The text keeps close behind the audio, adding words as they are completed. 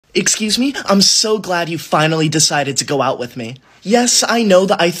Excuse me? I'm so glad you finally decided to go out with me. Yes, I know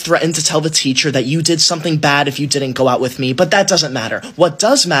that I threatened to tell the teacher that you did something bad if you didn't go out with me, but that doesn't matter. What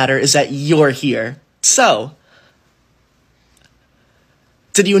does matter is that you're here. So,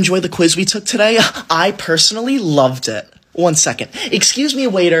 did you enjoy the quiz we took today? I personally loved it. One second. Excuse me,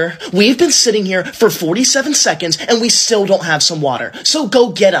 waiter. We've been sitting here for 47 seconds and we still don't have some water. So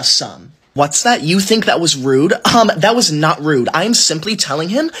go get us some. What's that? You think that was rude? That was not rude. I'm simply telling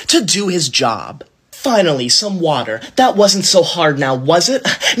him to do his job. Finally, some water. That wasn't so hard now, was it?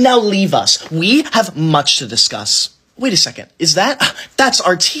 Now leave us. We have much to discuss. Wait a second. That's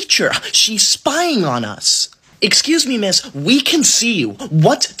our teacher. She's spying on us. Excuse me, miss. We can see you.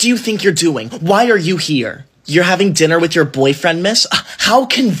 What do you think you're doing? Why are you here? You're having dinner with your boyfriend, miss? How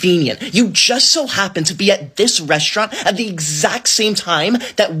convenient. You just so happen to be at this restaurant at the exact same time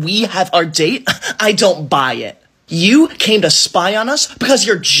that we have our date? I don't buy it. You came to spy on us because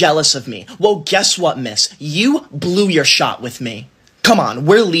you're jealous of me. Well, guess what, miss? You blew your shot with me. Come on,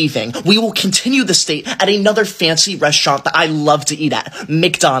 we're leaving. We will continue this date at another fancy restaurant that I love to eat at,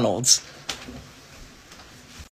 McDonald's.